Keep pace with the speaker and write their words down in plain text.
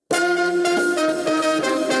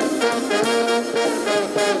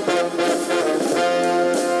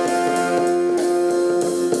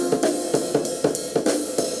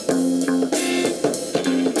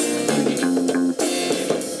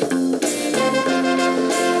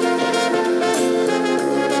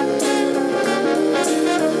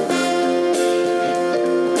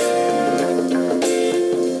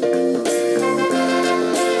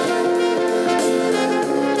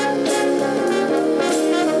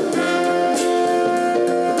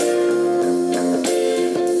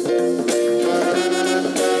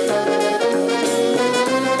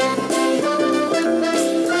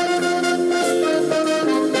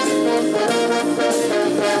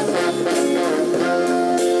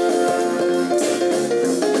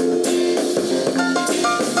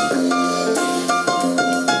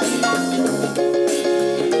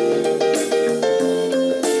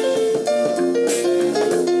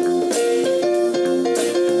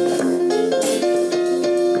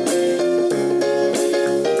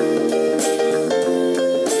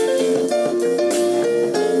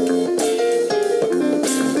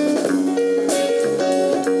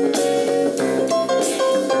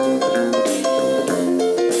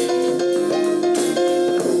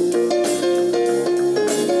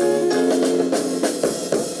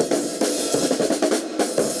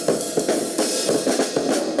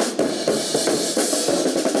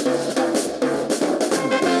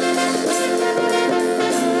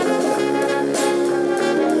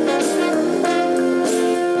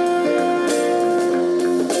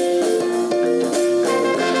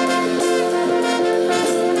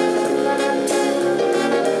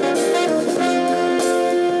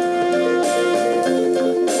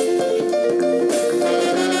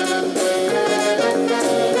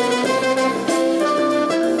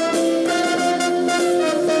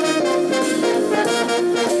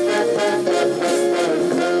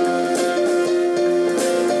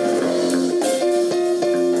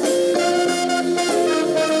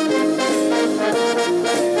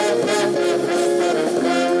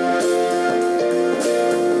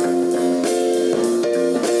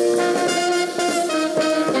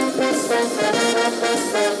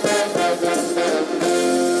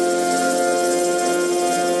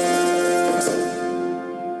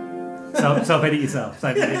edit yourself. So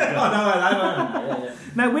I know.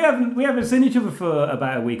 No, we haven't seen each other for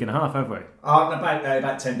about a week and a half, have we?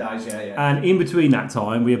 About 10 days, yeah. And in between that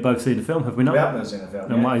time, we have both seen the film, have we not? We have both seen the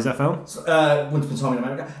film. And what is that film? Once Upon a Time in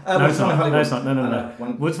America. No, it's not.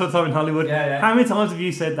 No. Once Upon a Time in Hollywood. Yeah. How many times have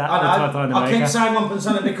you said that? I keep saying Once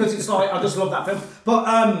Upon a Time because it's like I just love that film.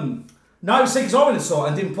 But no, see, because I went and saw it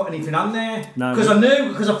and didn't put anything on there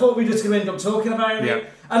because I thought we were just going to end up talking about it.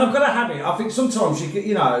 And I've got a habit. I think sometimes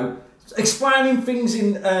explaining things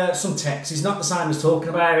in some text is not the same as talking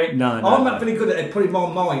about it. No, I'm not very good at putting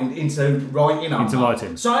my mind into writing. Into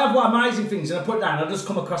writing. So I have amazing things and I put it down and I just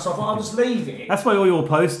come across, I thought I'll just leave it. That's why all your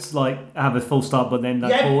posts have a full stop but then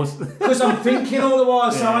that pause. Because I'm thinking all the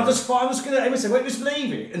while, so I just thought I was going to just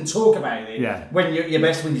leave it and talk about it when you're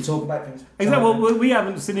best when you talk about things. Exactly. Well, we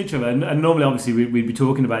haven't seen each other and normally obviously we'd be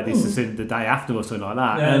talking about this the day after or something like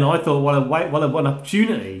that. Yeah. And I thought, what an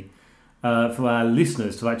opportunity for our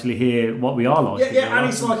listeners to actually hear what we are like. And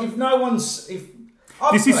it's like if no one's...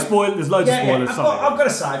 This is spoiled. There's loads of spoilers. I've got to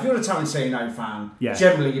say, if you're a Tarantino fan,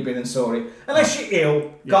 generally you've been and saw it. Unless you're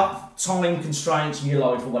ill, got time constraints in your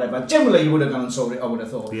life or whatever, generally you would have gone and saw it, I would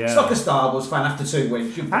have thought. Yeah. It's like a Star Wars fan after 2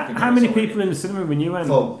 weeks. How many people in the cinema when you went?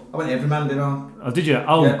 Full. I went every man, did I? Oh, did you?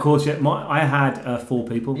 Oh, of course, yeah. I had 4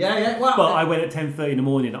 people. Yeah. Well, but I went at 10:30 in the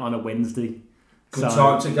morning on a Wednesday. Good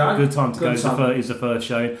time to go. Good time to go. It was the first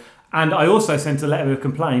show. And I also sent a email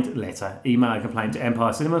complaint to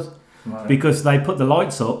Empire Cinemas because they put the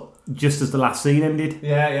lights up just as the last scene ended.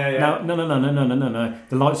 Yeah. No.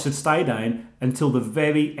 The lights should stay down until the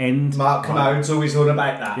very end. Mark Commode's always all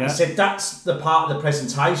about that. Yeah. He said that's the part of the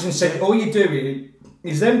presentation. He said all you do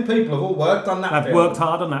is them people have all worked on that film. They've worked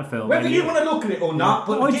hard on that film. Whether you want to look at it or not,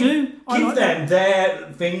 but I do. Give them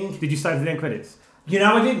their thing. Did you stay to the end credits?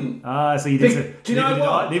 I didn't. So you did. Do you know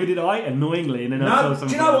what? Neither did I, annoyingly. And then I saw something.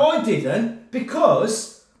 Do you know why I didn't?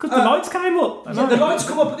 Because the lights came up. The lights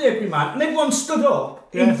come up at the Everyman, and everyone stood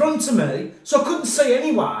up in front of me, so I couldn't see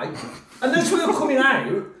anyway. And as we were coming out,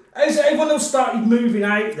 everyone else started moving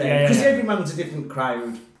out there because the Everyman's a different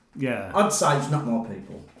crowd. Yeah, I'd say it's not more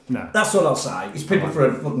people. No, that's all I'll say. It's people for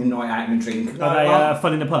a fucking night out and a drink. Are they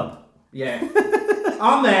fun in the pub? Yeah,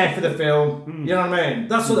 I'm there for the film. You know what I mean?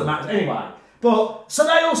 That's all that matters. Anyway. But, so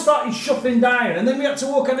they all started shuffling down, and then we had to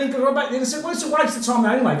walk and then go back there and said, well, it's a waste of time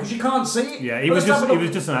anyway, because you can't see it. Yeah, it was just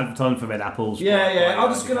an advertisement for Red Apples. Yeah. I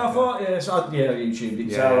was just going to, I thought, YouTube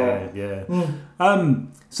it.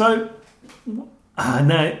 So,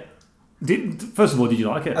 now, first of all, did you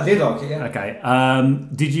like it? I did like it, yeah. Okay.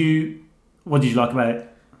 What did you like about it?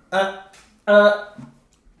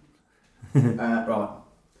 Right.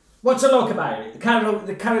 What's I like about it?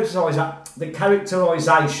 The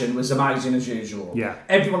characterisation was amazing as usual. Yeah.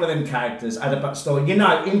 Every one of them characters had a backstory.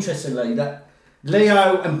 Interestingly, that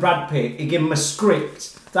Leo and Brad Pitt, he gave them a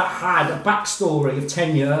script that had a backstory of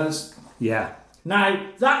 10 years. Yeah.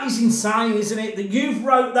 Now, that is insane, isn't it? That you've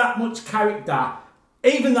wrote that much character,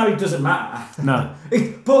 even though it doesn't matter. No.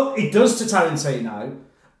 But it does to Tarantino.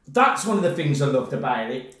 That's one of the things I loved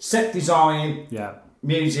about it. Set design,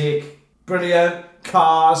 music, brilliant.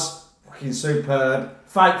 Cars, fucking superb.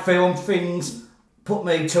 Fake film things, put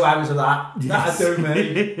me 2 hours of that. Yes. That'd do me.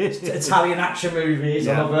 Italian action movies,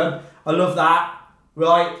 I love them. I love that.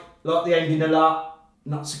 Right, like the ending a lot.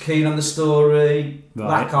 Not so keen on the story.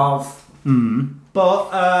 Lack of.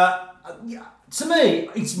 But to me,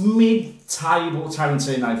 it's mid-table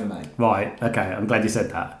Tarantino for me. Right. Okay. I'm glad you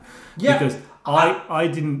said that. Yeah. Because I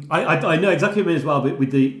didn't. I know exactly what you mean as well. But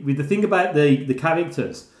with the thing about the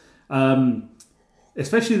characters.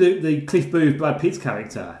 Especially the Cliff Booth, Brad Pitt's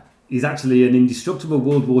character, is actually an indestructible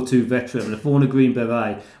World War II veteran and a former Green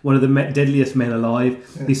Beret, one of the deadliest men alive.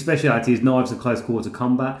 Yeah. His speciality is knives and close quarter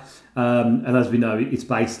combat, and as we know, it's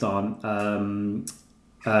based on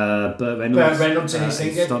Burt Reynolds in his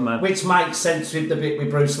singing, which makes sense with the bit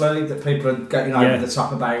with Bruce Lee that people are getting over the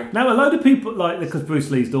top about. Now, a load of people because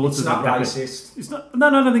Bruce Lee's daughter. It's not racist. It's not. No,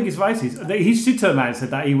 I don't think it's racist. He should turn around and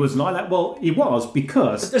said that he wasn't like that. Well, he was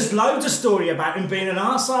because there's loads of story about him being an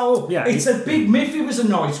arsehole. Yeah, it's a big myth. He was a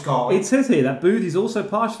nice guy. It says here that Booth is also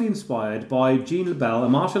partially inspired by Gene LaBelle, a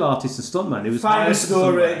martial artist and stuntman who was famous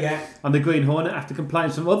story. On the Green Hornet after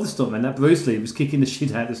complaining from other stuntmen that Bruce Lee was kicking the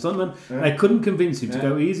shit out of the stuntman. Yeah. They couldn't convince him to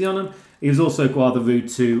go easy on him. He was also rather rude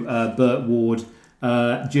to Burt Ward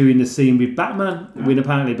during the scene with Batman, when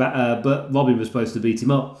apparently Robin was supposed to beat him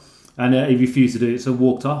up, and he refused to do it, so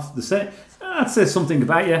walked off the set. That says something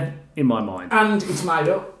about you, in my mind. And it's made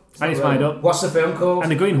up. It's made up. What's the film called?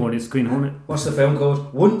 And the Green Hornet's Green Hornet. What's the film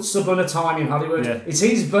called? Once Upon a Time in Hollywood. Yeah. It's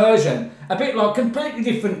his version. A bit like completely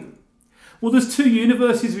different. Well, there's two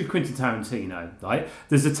universes with Quentin Tarantino, right?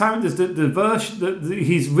 There's the version,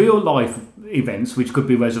 his real life events, which could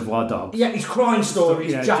be Reservoir Dogs. Yeah, his crime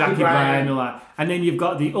stories, Jackie Brown, all that. And then you've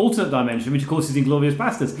got the alternate dimension, which of course is Inglourious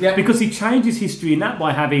Basterds. Yeah. Because he changes history in that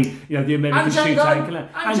by having, the American shootout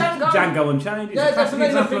and Django Unchained. Yeah,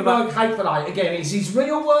 definitely nothing like Hateful Eight. Again, it's his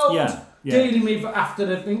real world dealing with after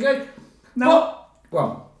the thing. No,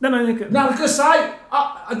 well, no. I was going to say,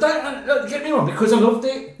 I don't get me wrong, because I loved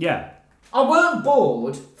it. Yeah. I weren't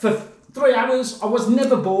bored for 3 hours. I was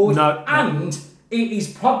never bored. No. And it is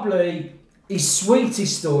probably his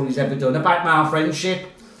sweetest story he's ever done about male friendship.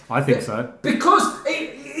 I think so. Because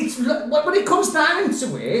it's when it comes down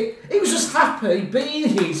to it, he was just happy being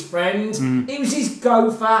his friend. He was his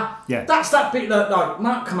gopher. Yeah. That's that bit that, like,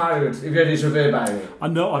 Mark Kermode, if you read his review about it. I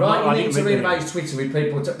know. Right, you need to read about his Twitter with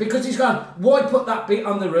people. Because he's gone, why put that bit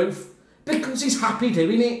on the roof? Because he's happy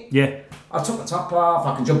doing it. Yeah. I took the top off,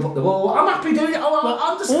 I can jump up the wall. I'm happy doing it.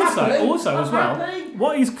 I'm just happy. Also, I'm as well, happy.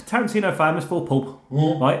 what is Tarantino famous for? Pulp.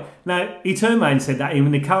 Right? Now, he turned around and said that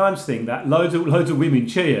even the Carnes thing, that loads of women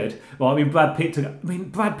cheered. Right? I mean, Brad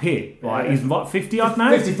Pitt, right? He's what, 50 odd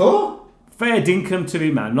now? 54? Fair dinkum to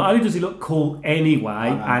him, man. Not only does he look cool anyway,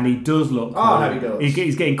 and he does look cool. Oh, no, he does.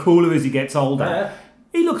 He's getting cooler as he gets older. Yeah.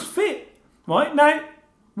 He looks fit, right? Now,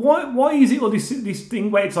 why is it all this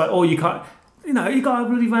thing where it's like, oh, you can't... you got a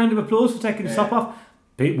bloody round of applause for taking the top off.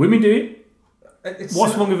 Women do it.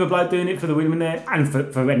 What's wrong with a bloke doing it for the women there, and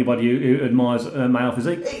for anybody who admires male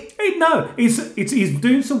physique? He's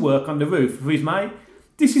doing some work on the roof for his mate.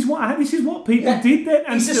 This is what people did then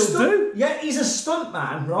and still do. Yeah, he's a stunt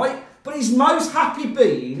man, right? But he's most happy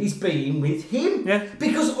being with him. Yeah.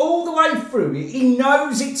 Because all the way through it, he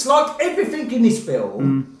knows it's like everything in this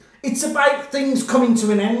film. It's about things coming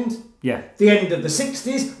to an end. Yeah. The end of the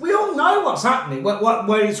 60s. We all know what's happening,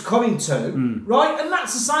 where it's coming to, right? And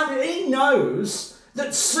that's the same. He knows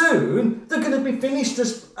that soon they're going to be finished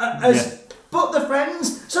as but the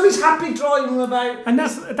friends. So he's happy driving about. And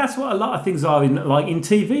that's what a lot of things are in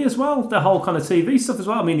TV as well. The whole kind of TV stuff as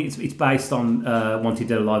well. I mean, it's based on Wanted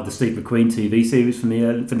Dead Alive, the Steve McQueen TV series from the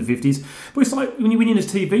 50s. But it's like when you're in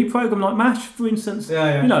this TV program like MASH, for instance.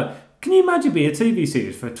 Yeah. Can you imagine being a TV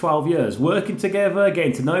series for 12 years, working together,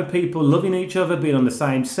 getting to know people, loving each other, being on the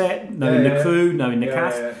same set, knowing the crew, knowing the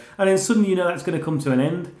cast, and then suddenly that's going to come to an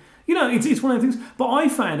end? It's one of the things. But I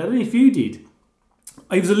found, I don't know if you did,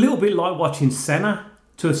 it was a little bit like watching Senna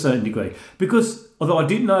to a certain degree. Because although I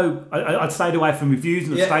didn't know, I'd stayed away from reviews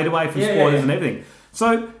and I'd stayed away from spoilers and everything.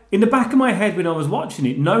 So in the back of my head when I was watching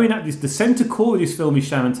it, knowing that the centre core of this film is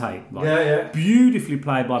Sharon Tate. Beautifully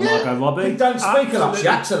played by Margot Robbie. They don't speak a lot. She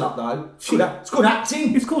acts a lot though. It's called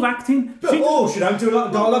acting. It's called acting. But she don't do a lot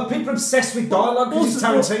of dialogue. People are obsessed with dialogue because it's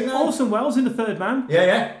Tarantino. Orson Welles in The Third Man.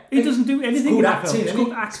 Yeah. He doesn't do anything in that film. It's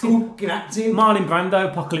called acting. It's acting. Marlon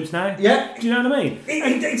Brando, Apocalypse Now. Yeah. Do you know what I mean?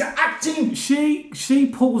 It's acting. She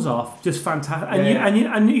pulls off just fantastic.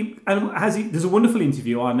 There's a wonderful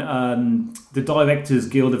interview on the Directors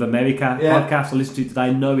Guild of America podcast I listened to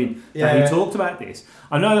today, knowing that he talked about this.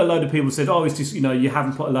 I know that a load of people said, "Oh, it's just you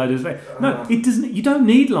haven't put a load of." No, it doesn't. You don't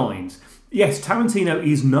need lines. Yes, Tarantino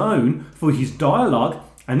is known for his dialogue.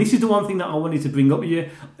 And this is the one thing that I wanted to bring up with you.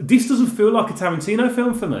 This doesn't feel like a Tarantino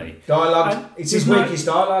film for me. Dialogue. It's his weakest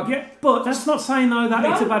dialogue. Yeah, but that's not saying though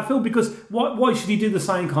it's a bad film, because why should he do the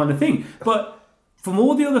same kind of thing? But from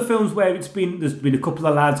all the other films where there's been a couple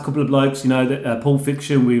of lads, couple of blokes, that Pulp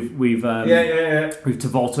Fiction with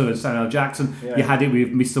Travolta and Samuel Jackson. Yeah. You had it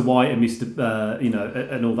with Mr. White and Mr.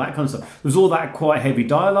 And all that kind of stuff. There's all that quite heavy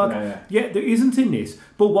dialogue. Yeah, there isn't in this.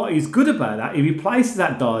 But what is good about that, he replaces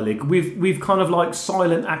that dialogue with kind of like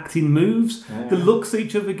silent acting moves. Yeah. The looks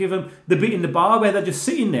each other give them. The bit in the bar where they're just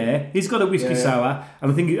sitting there. He's got a whiskey sour,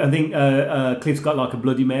 and I think Cliff's got like a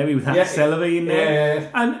Bloody Mary with that celery in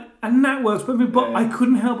there. And that works for me, but I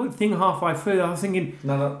couldn't help but think halfway through, I was thinking,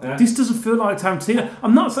 this doesn't feel like Tarantino.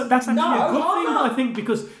 That's actually a good thing, I think,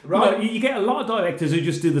 because you get a lot of directors who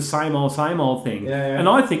just do the same old thing. And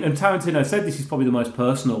I think, and Tarantino said this is probably the most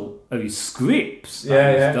personal of his scripts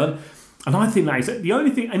that he's done. And I think that is the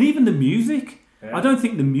only thing, and even the music, I don't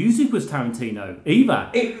think the music was Tarantino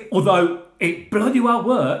either. Although it bloody well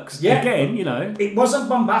works. Yeah. Again, it wasn't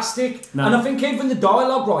bombastic. No. And I think even the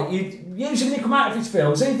dialogue, right, usually when you come out of his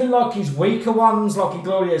films, even like his weaker ones, like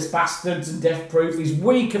Inglourious Basterds and Death Proof, his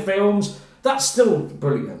weaker films, that's still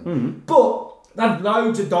brilliant. Mm. But there's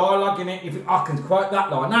loads of dialogue in it, if I can quote that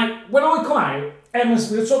line. Now, when I come out, me and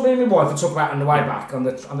my wife would talk about it on the way back on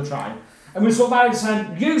the train. And we sort of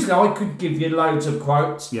saying, usually I could give you loads of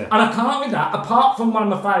quotes. Yeah. And I can't with that, apart from one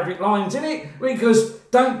of my favourite lines in it, because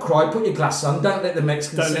don't cry, put your glasses on, don't let the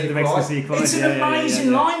Mexicans see you cry. It's an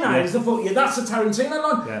amazing line now. I thought, that's a Tarantino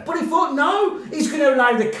line. Yeah. But he thought, no, he's going to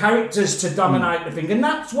allow the characters to dominate the thing. And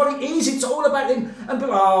that's what it is. It's all about him. And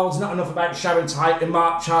people, it's not enough about Sharon Tate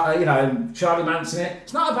and Charlie Manson.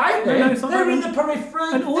 It's not about them. No, they're in the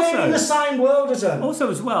periphery. And also, they're in the same world as them.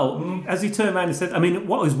 Also, as well, as he turned around and said, I mean,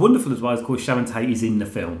 what was wonderful as well is, of course, Sharon Tate is in the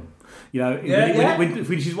film.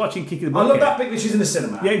 When she's watching Kick in the Bucket. I love that bit when she's in the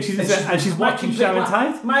cinema. Yeah, and she's watching Sharon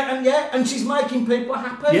Tate. And she's making people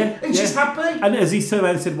happy. She's happy. And as he turned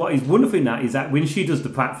around and said, what is wonderful in that is that when she does the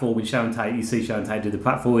platform with Sharon Tate, you see Sharon Tate do the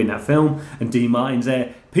platform in that film, and Dean Martin's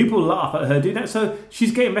there, people laugh at her doing that. So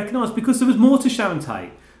she's getting recognised because there was more to Sharon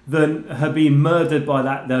Tate than her being murdered by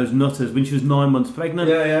those nutters when she was 9 months pregnant.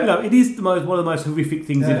 It is one of the most horrific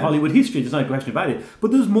things in Hollywood history. There's no question about it. But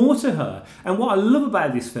there's more to her. And what I love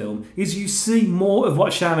about this film is you see more of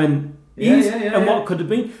what Sharon is and what could have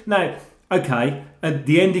been. Now, okay,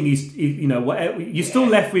 the ending is, you're still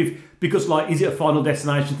left with, because is it a Final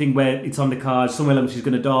Destination thing where it's on the cards, somewhere else she's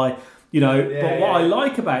going to die? But what I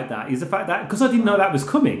like about that is the fact that, because I didn't know that was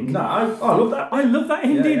coming. No, I love that. I love that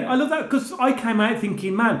ending. I love that because I came out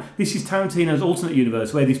thinking, man, this is Tarantino's alternate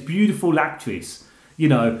universe where this beautiful actress, is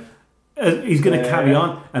going to carry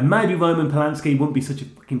on, and maybe Roman Polanski wouldn't be such a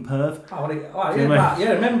fucking perv.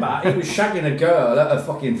 Remember, he was shagging a girl at a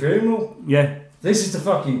fucking funeral. Yeah. This is the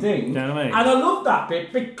fucking thing. You know what I mean? And I love that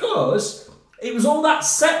bit because it was all that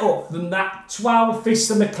set up from that 12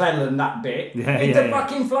 Fists of McClellan, that bit. The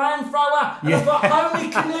fucking flamethrower. And I thought,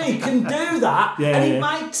 only he can do that. And it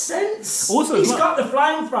makes sense. Also, he's got the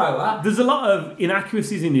flamethrower. There's a lot of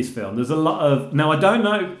inaccuracies in this film. There's a lot of... Now, I don't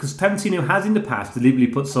know, because Tarantino has in the past deliberately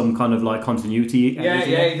put some kind of continuity. He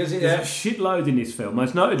does it, There's shitloads in this film.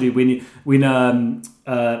 Most notably when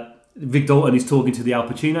Vic Dalton is talking to the Al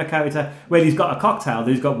Pacino character, where he's got a cocktail,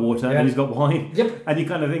 then he's got water, and he's got wine. Yep. And you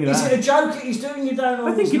kind of think is it a joke that he's doing? You don't know.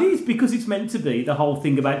 I think it is, because it's meant to be the whole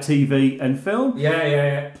thing about TV and film.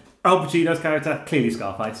 Yeah. Al Pacino's character, clearly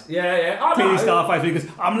Scarface. Clearly Scarface, because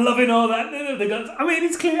I'm loving all that. I mean,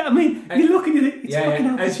 it's clear. I mean, you look at it, it's fucking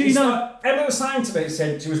Al Pacino. Emma was saying to me,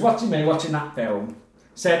 said she was watching that film.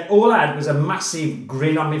 Said all I had was a massive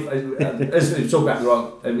grin on me, as we talk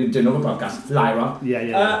about we do another podcast, Lyra.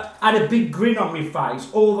 Had a big grin on my face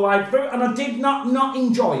all the way through, and I did not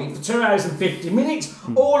enjoy it for 2 hours and 50 minutes.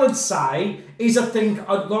 All I'd say is I think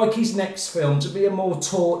I'd like his next film to be a more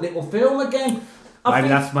taut little film again. Maybe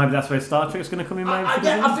that's where Star Trek's going to come in.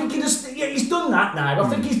 I think he's done that now. I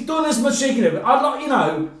think he's done as much as he can do. I'd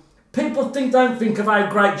like, people don't think of how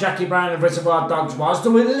great Jackie Brown and Reservoir Dogs was. They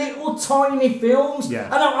were little tiny films,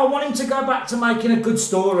 and I want him to go back to making a good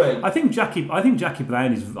story. I think Jackie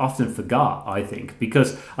Brown is often forgot. I think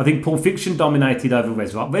because I think Pulp Fiction dominated over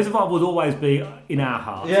Reservoir. Reservoir would always be in our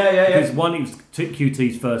hearts. Because one, it was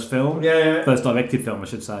QT's first film, first directed film, I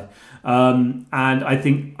should say. And I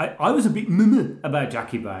think I was a bit about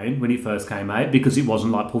Jackie Brown when it first came out because it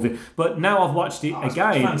wasn't like Pulp Fiction. But now I've watched it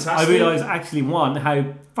again, I realise actually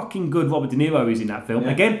how fucking good Robert De Niro is in that film.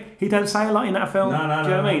 Again, he don't say a lot in that film. No. Do you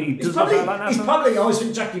know what I mean? He does not say a lot in that film. I always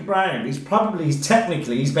think Jackie Brown is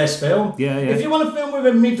technically his best film. Yeah. If you want a film with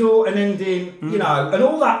a middle and ending, and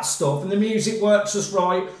all that stuff, and the music works just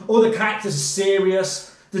right, all the characters are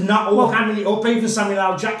serious. They're not all hamming it up. Even Samuel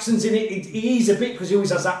L. Jackson's in it. He is a bit because he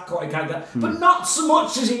always has that kind of character, but not so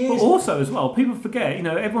much as he is. But also as well, people forget.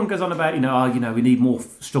 Everyone goes on about we need more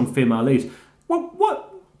strong female leads. Well,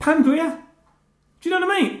 what Pam Grier? Do you know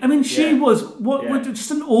what I mean? I mean, she was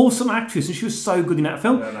just an awesome actress, and she was so good in that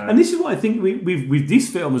film. And this is what I think with this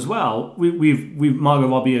film as well, with Margot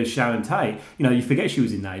Robbie as Sharon Tate. You forget she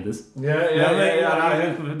was in Neighbours.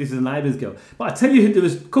 This is a Neighbours girl. But I tell you, there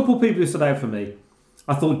was a couple of people who stood out for me.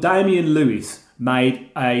 I thought Damian Lewis made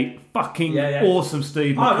a fucking awesome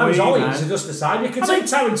Steve McQueen. That was always just the same. You can see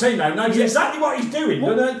Tarantino knows exactly what he's doing,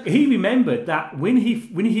 doesn't he? He remembered that when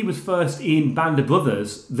he was first in Band of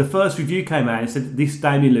Brothers, the first review came out and said this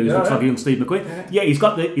Damian Lewis looks like a young Steve McQueen. He's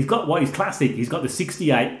got what is classic. He's got the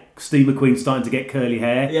 '68 Steve McQueen starting to get curly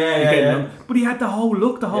hair. But he had the whole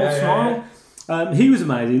look, the whole smile. He was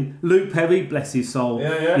amazing. Luke Perry, bless his soul.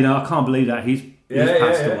 I can't believe that he's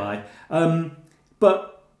passed away.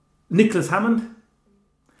 But Nicholas Hammond.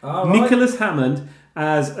 Nicholas Hammond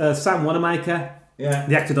as Sam Wanamaker,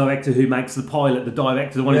 the actor-director who makes the pilot, the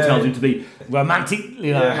director, the one who tells him to be romantic,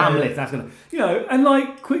 Hamlet, that's gonna, and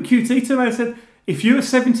like quick QT to me, I said, if you're a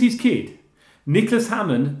 70s kid Nicholas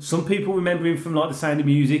Hammond, some people remember him from like The Sound of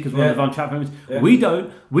Music as one of the Von Trapp films. Yeah. We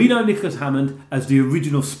don't. We know Nicholas Hammond as the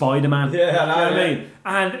original Spider-Man. Yeah, I know. You know what I mean?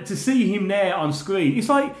 And to see him there on screen, it's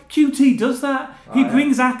like QT does that. He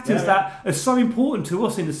brings actors that are so important to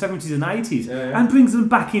us in the 70s and 80s and brings them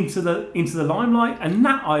back into the limelight. And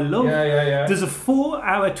that I love. There's a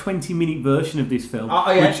 4-hour, 20-minute version of this film,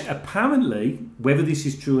 which apparently, whether this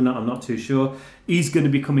is true or not, I'm not too sure, is going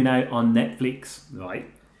to be coming out on Netflix, right?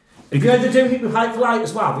 Have you heard they're doing it with Hateful Eight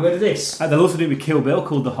as well? Have you heard of this? They'll also do it with Kill Bill,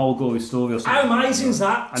 called The Whole Glory Story or something. How amazing is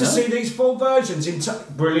that? To see these full versions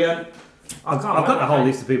brilliant. I've got the whole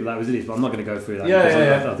list of people that was in this, but I'm not going to go through that.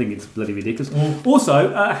 I think it's bloody ridiculous.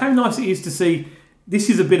 Also, how nice it is to see. This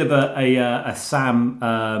is a bit of a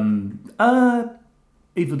Sam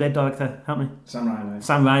Evil Dead director. Help me. Sam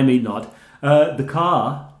Raimi nod. The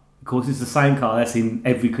car, of course, is the same car that's in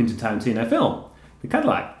every Quentin Tarantino film. The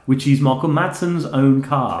Cadillac, which is Michael Madsen's own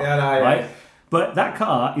car, right? But that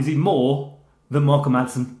car is in more than Michael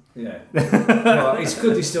Madsen. Yeah. Well, it's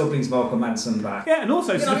good he still brings Michael Madsen back. Yeah, and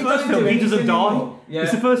also it's the first film he doesn't die. Yeah.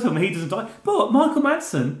 It's the first film he doesn't die. But Michael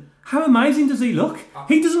Madsen, how amazing does he look?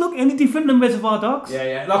 He doesn't look any different than Reservoir Dogs.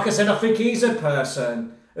 Yeah. Like I said, I think he's a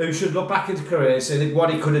person who should look back at his career, see what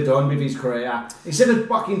he could have done with his career instead of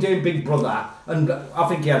fucking doing Big Brother. And I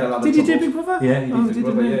think he had a lot of Did he do Big Brother? Yeah, he did Big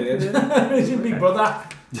Brother. Yeah. He did Big Brother.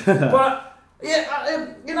 But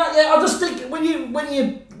I just think when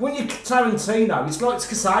you Tarantino, it's like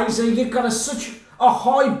Scorsese. You've got such a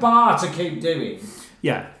high bar to keep doing.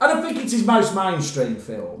 Yeah. I don't think it's his most mainstream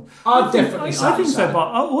film. I think so. But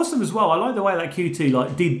also as well, I like the way that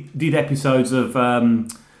QT did episodes of.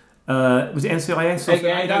 Was it NCIS? Or he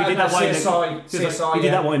did that CSI. He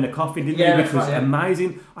did that one in the coffin, didn't he? Which was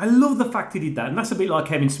amazing. I love the fact he did that, and that's a bit like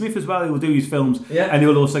Kevin Smith as well. He will do his films, and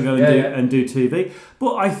he'll also go and do TV.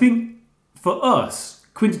 But I think for us,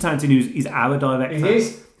 Quentin Tarantino is our director. He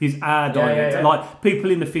is. He's our director. Like people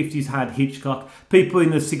in the 50s had Hitchcock, people in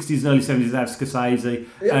the 60s and early 70s had Scorsese,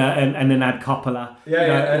 and then had Coppola.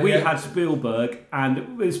 We had Spielberg,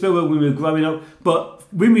 and Spielberg when we were growing up. But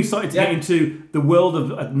when we started to get into the world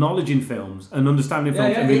of acknowledging films and understanding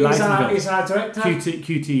films and relating films, he's our director.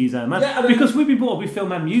 QT is our man. Because we've been brought up with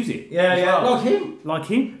film and music. Like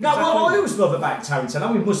him. No, what I always love about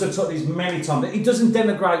Tarantino, we must have talked this many times, that he doesn't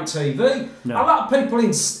denigrate TV. No. A lot of people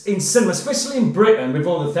in cinema, especially in Britain, with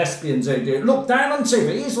all the thespians who do it, look down on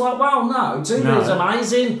TV. He's like, well, no, TV is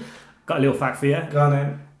amazing. Got a little fact for you. Go on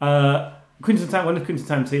then. One of Quentin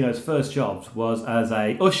Tarantino's first jobs was as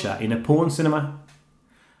a usher in a porn cinema.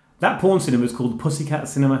 That porn cinema is called Pussycat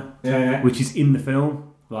Cinema, which is in the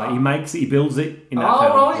film. Right, he makes it, he builds it in that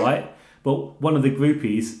film, right? But one of the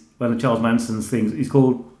groupies, one of Charles Manson's things, is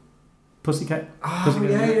called Pussycat.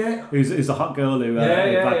 Who's a hot girl who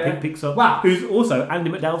Brad Pitt picks up. Wow. Who's also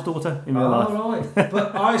Andy McDowell's daughter in real life. Right.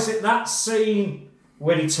 But I said that scene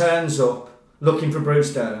when he turns up looking for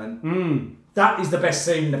Bruce Dern. That is the best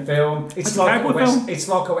scene in the film. It's like a film.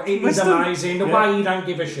 It is amazing. The way he don't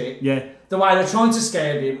give a shit. Yeah. The way they're trying to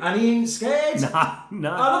scare him, and he ain't scared. No.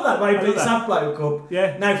 I love that way he beats that bloke up.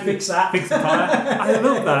 Yeah. Now fix that. Fix the tyre. I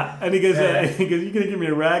love that. And he goes, you're going to give me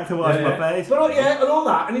a rag to wash my face? But and all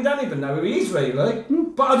that, and he don't even know who he is really.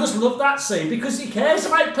 But I just love that scene because he cares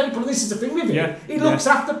about people, and this is the thing with him. Yeah. He looks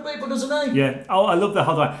after people, doesn't he? Yeah. Oh, I love the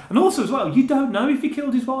whole way. And also as well, you don't know if he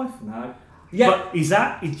killed his wife. No. Yeah. But do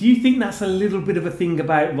you think that's a little bit of a thing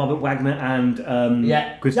about Robert Wagner and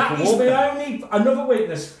Christopher Walken? That is another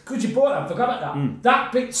weakness. Because you brought it up, I forgot about that.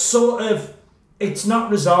 That bit sort of, it's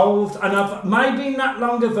not resolved, and maybe in that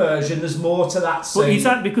longer version there's more to that scene. But is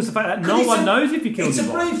that because of the fact that no one knows if he killed his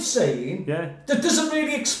wife? It's a brief scene that doesn't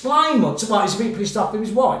really explain much. Well, he's a bit pissed off with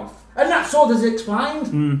his wife. And that's all that's explained.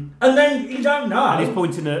 And then you don't know. And he's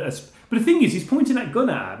pointing at but the thing is, he's pointing that gun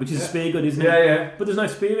at her, which is a spear gun, isn't it? Yeah. But there's no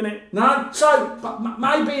spear in it. No, so but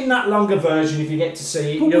maybe in that longer version, if you get to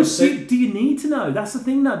see it, you'll see. Do you need to know? That's the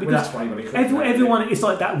thing, though. Because that's why everyone, it's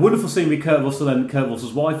like that wonderful scene with Kurt Russell and Kurt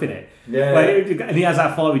Russell's wife in it. Yeah. And he has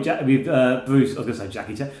that fight with Bruce. I was going to say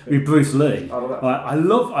Jackie Chan with Bruce Lee. I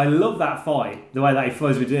love that fight. The way that he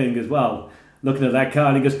throws me doing as well. Looking at that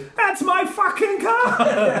car and he goes, "That's my fucking car!"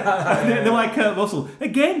 And the way Kurt Russell,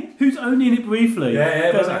 again, who's only in it briefly,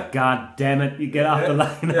 goes like, "God damn it, you get off the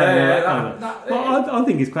lane." I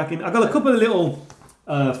think it's cracking. I've got a couple of little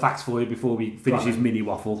facts for you before we finish this mini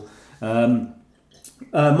waffle.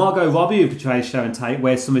 Margot Robbie, who portrays Sharon Tate,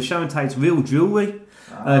 wears some of Sharon Tate's real jewellery.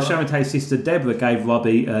 Sharon Tate's sister Deborah gave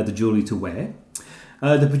Robbie the jewellery to wear.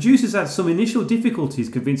 The producers had some initial difficulties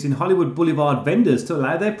convincing Hollywood Boulevard vendors to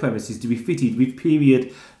allow their premises to be fitted with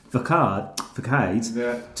period facades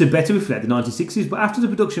to better reflect the 1960s. But after the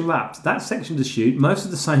production wrapped, that section of the shoot, most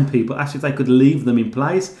of the same people asked if they could leave them in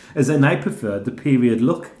place, as then they preferred the period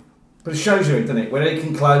look. But it shows you, doesn't it? Where they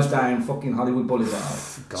can close down fucking Hollywood Boulevard.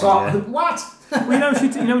 What? Well,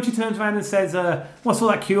 when she turns around and says, what's all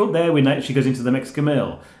that queue up there when she goes into the Mexican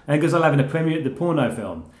Meal? And goes, I'll have a premiere at the porno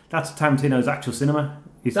film. That's Tarantino's actual cinema.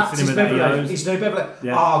 That's his Beverly. It's New Beverly.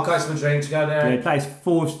 Yeah. Oh, God, it's my dream to go there. Yeah, he plays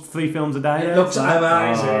 3 films a day. It looks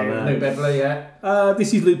amazing. New Beverly, yeah.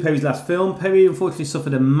 This is Luke Perry's last film. Perry unfortunately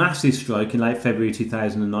suffered a massive stroke in late February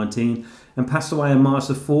 2019 and passed away on March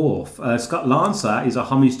the 4th. Scott Lancer is a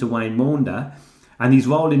homage to Wayne Maunder, and his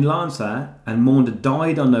role in Lancer and Maunder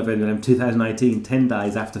died on November 11, 2018, 10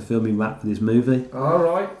 days after filming wrap for this movie. All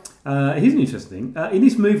right. Here's an interesting thing. In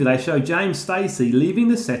this movie, they show James Stacey leaving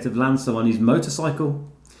the set of Lancer on his motorcycle.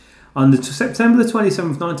 On September the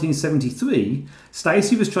 27th, 1973,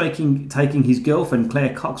 Stacey was taking his girlfriend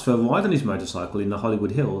Claire Cox for a ride on his motorcycle in the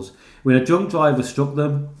Hollywood Hills when a drunk driver struck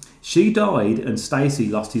them. She died and Stacey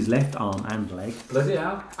lost his left arm and leg. Bloody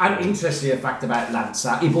hell. And interesting fact about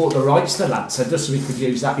Lancer, he bought the rights to Lancer just so he could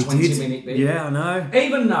use that 20-minute bit. Yeah, I know.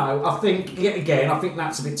 Even though I think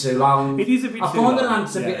that's a bit too long. It is a bit too long. I find the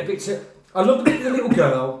Lancer bit a bit too... I love the little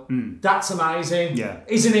girl. That's amazing. Yeah.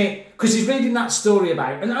 Isn't it? Because he's reading that story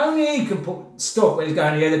about, and only he can put stuff where he's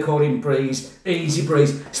going, yeah, they call him Breeze, Easy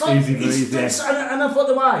Breeze. It's like, Easy Breeze, and I thought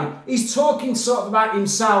the way, he's talking sort of about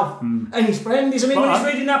himself and his friend. He's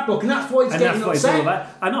reading that book, and that's why he's getting upset.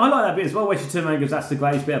 And I like that bit as well, where she turns around and goes, that's the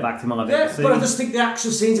greatest bit of acting I've ever seen. But I just think the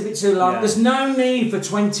actual scene's a bit too long. There's no need for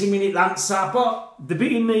 20-minute Lancer, but... The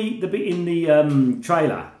bit in the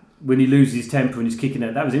trailer... when he loses his temper and he's kicking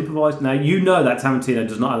it, that was improvised. Now, you know that Tarantino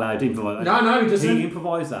does not allow to improvise. No, he doesn't. He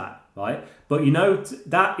improvised that, right? But you know,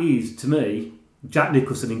 that is, to me, Jack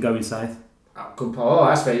Nicholson in Going South. Oh, good point. Oh,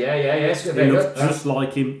 that's fair. Yeah. It's good. He looks just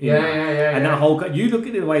like him. Yeah. And that whole... You look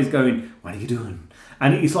at the way he's going, what are you doing?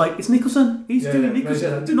 And it's like, it's Nicholson. He's doing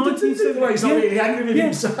Nicholson. He's not really angry with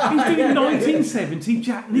himself. He's doing 1970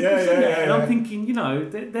 Jack Nicholson there. And I'm thinking,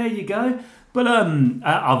 there you go. But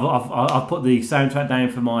I've put the soundtrack down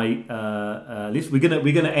for my list. We're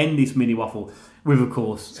gonna end this mini waffle with, of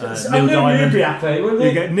course, Neil Diamond. You'd be happy, wouldn't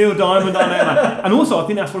you? Get Neil Diamond on there, man. And also, I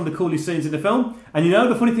think that's one of the coolest scenes in the film. And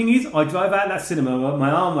the funny thing is, I drove out of that cinema, my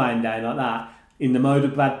arm lying down like that, in the mode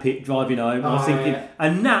of Brad Pitt driving home. I was thinking,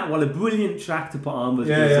 and that, what a brilliant track to put on was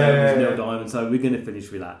Neil Diamond. So we're going to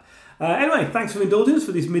finish with that. Anyway, thanks for indulging us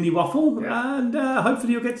for this mini waffle, and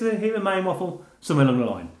hopefully you'll get to hear a main waffle somewhere along the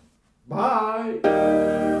line. Bye.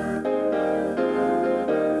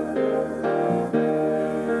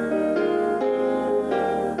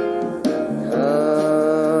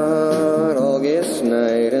 Hot August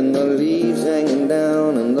night and the leaves hanging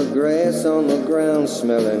down and the grass on the ground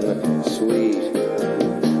smelling sweet.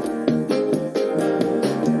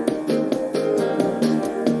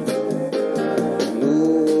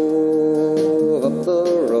 Move up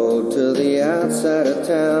the road to the outside of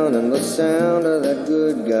town and the sound of that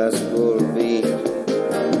good gospel beat.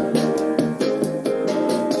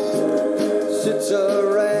 Sits a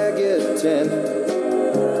ragged tent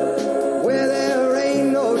where there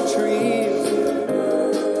ain't no trees,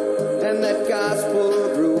 and that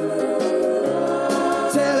gospel group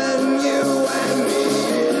telling you and me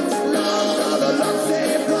it's love, brother, love,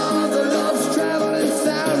 save brother, love's traveling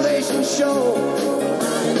salvation show.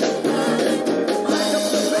 Pack up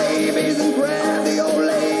the babies and grab the old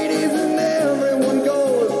ladies, and everyone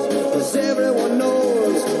goes, 'cause everyone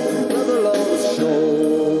knows Brother Love's show.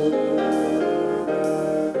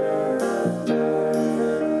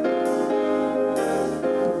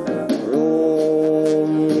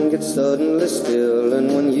 Room gets suddenly still,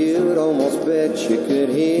 and when you'd almost bet you could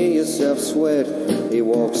hear yourself sweat, he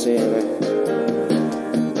walks in.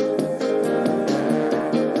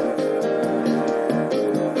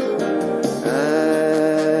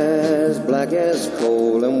 Eyes black as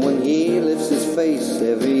coal, and when he lifts his face,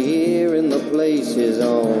 every ear in the place is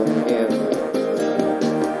on him.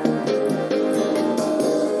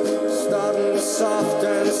 Starting soft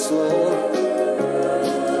and slow,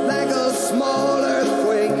 like a small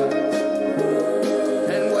earthquake,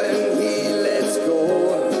 and when he lets go,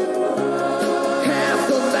 half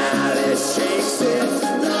the valley shakes. It's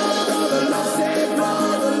love, brother, love, save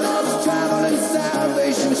brother, love's traveling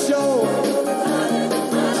salvation show.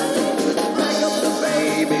 Pack up the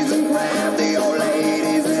babies and grab the old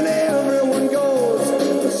ladies, and everyone goes,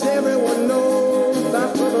 'cause everyone knows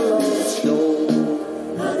about Brother Love's show.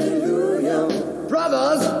 Hallelujah,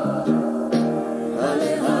 brothers.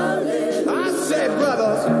 I said,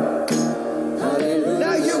 brothers,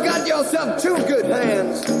 now you got yourself two good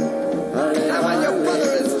hands. Now when your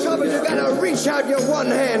brother is reach out your one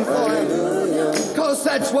hand for him. Cause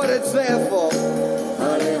that's what it's there for.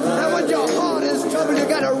 And when your heart is troubled, you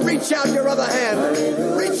gotta reach out your other hand.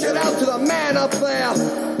 Reach it out to the man up there.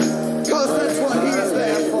 Cause that's what he's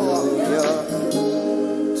there for.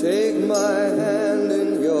 Yeah. Take my hand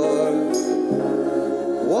in yours.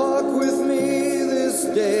 Walk with me this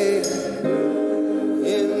day.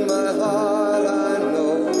 In my heart I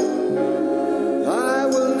know I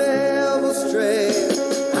will never stray.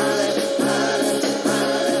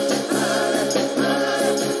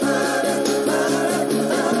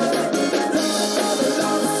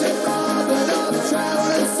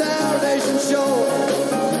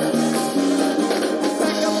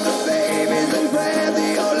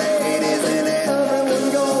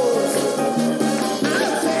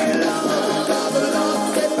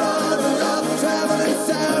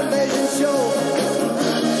 Salvation.